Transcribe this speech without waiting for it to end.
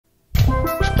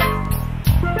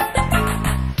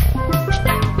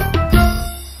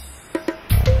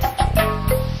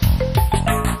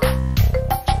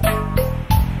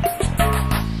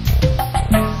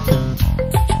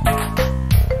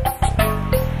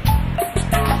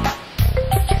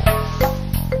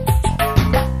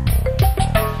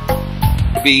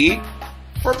B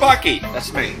for Bucky.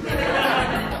 That's me.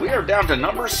 We are down to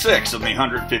number 6 of the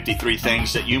 153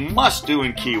 things that you must do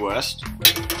in Key West.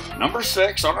 Number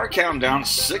 6 on our countdown,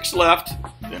 6 left,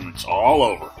 then it's all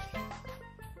over.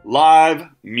 Live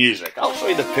music. I'll show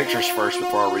you the pictures first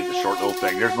before I read the short little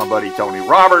thing. There's my buddy Tony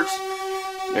Roberts.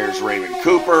 There's Raven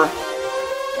Cooper.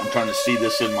 I'm trying to see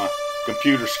this in my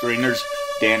computer screen. There's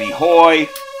Danny Hoy.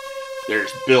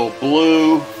 There's Bill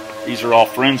Blue. These are all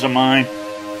friends of mine.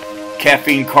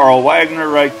 Caffeine Carl Wagner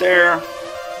right there.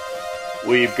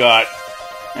 We've got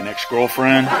an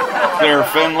ex-girlfriend, Claire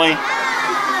Finley,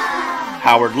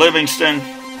 Howard Livingston,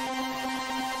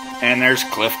 and there's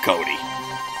Cliff Cody.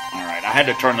 All right, I had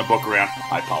to turn the book around.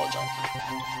 I apologize.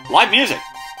 Live music.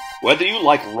 Whether you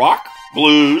like rock,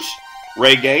 blues,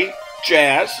 reggae,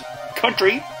 jazz,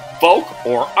 country, folk,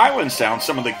 or island sound,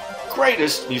 some of the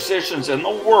greatest musicians in the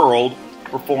world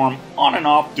perform on and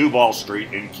off Duval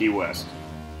Street in Key West.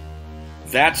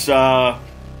 That's all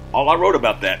I wrote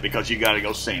about that, because you got to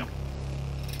go see them.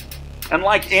 And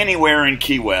like anywhere in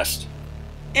Key West,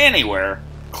 anywhere,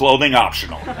 clothing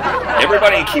optional.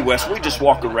 Everybody in Key West, we just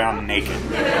walk around naked.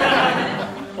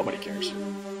 Nobody cares.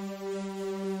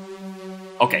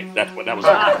 Okay, that was it. All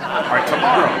right,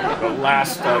 tomorrow, the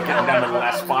last, getting down to the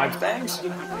last 5 things.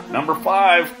 Number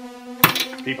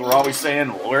 5, people are always saying,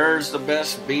 where's the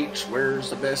best beach? Where's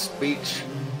the best beach?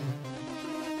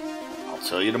 I'll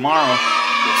tell you tomorrow.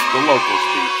 It's the locals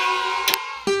beach.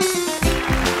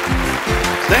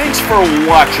 Thanks for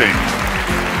watching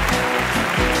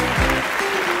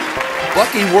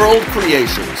Bucky World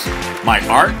Creations. My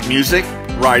art, music,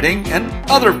 writing, and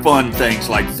other fun things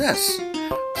like this.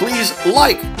 Please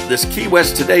like this Key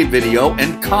West Today video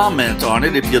and comment on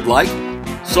it if you'd like,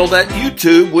 so that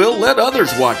YouTube will let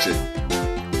others watch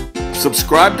it.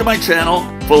 Subscribe to my channel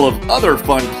full of other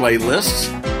fun playlists,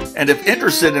 and if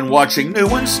interested in watching new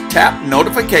ones, tap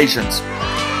notifications.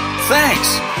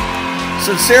 Thanks!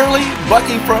 Sincerely,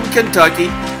 Bucky from Kentucky,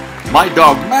 my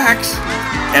dog Max,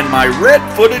 and my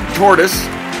red-footed tortoise,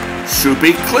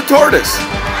 Soupy Clitoris.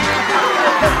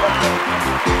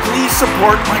 Please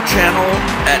support my channel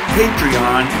at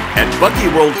Patreon at Bucky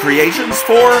World Creations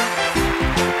for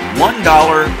 $1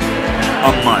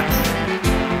 a month.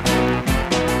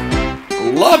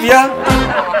 Love ya!